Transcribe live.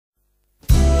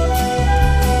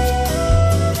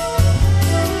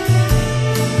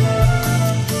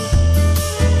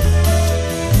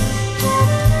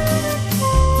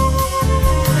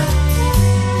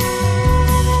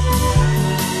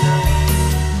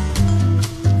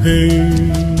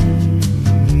in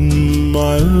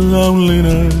my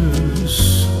loneliness.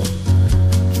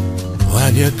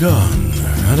 When you're gone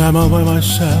and I'm all by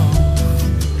myself,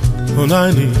 when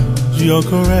I need your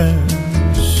caress,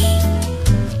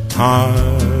 I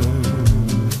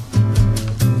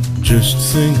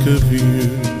just think of you,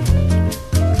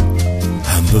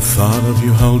 and the thought of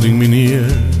you holding me near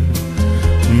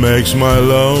makes my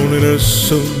loneliness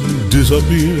soon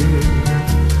disappear.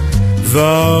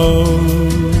 Though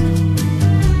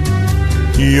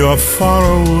you're far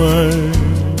away,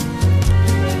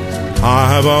 I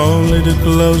have only to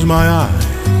close my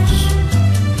eyes,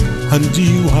 and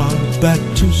you are back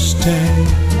to stay.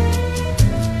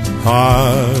 I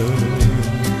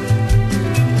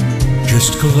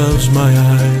just close my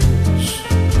eyes,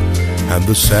 and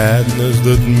the sadness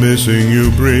that missing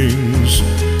you brings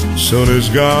soon is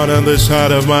gone, and the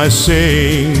sight of my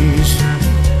sings.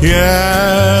 Yes,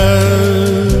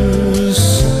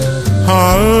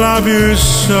 I love you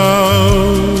so,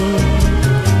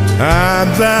 and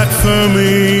that for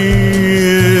me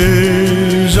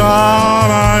is all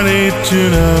I need to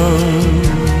know.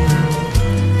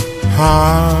 I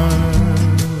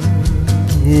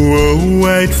will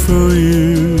wait for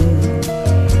you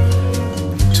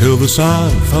till the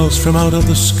sun falls from out of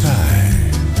the sky,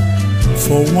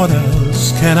 for what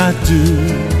else can I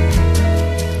do?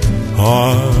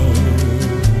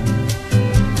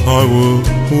 I will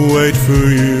wait for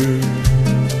you,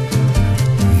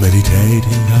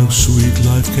 meditating how sweet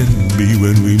life can be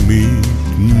when we meet,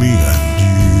 me and you.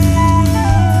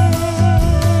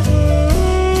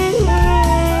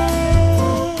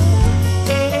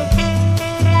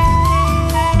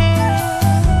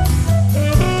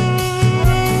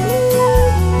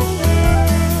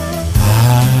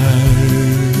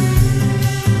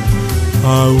 I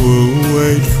will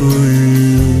wait for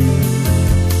you,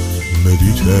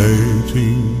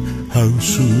 meditating how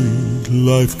sweet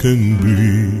life can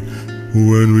be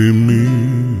when we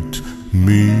meet,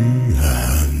 me and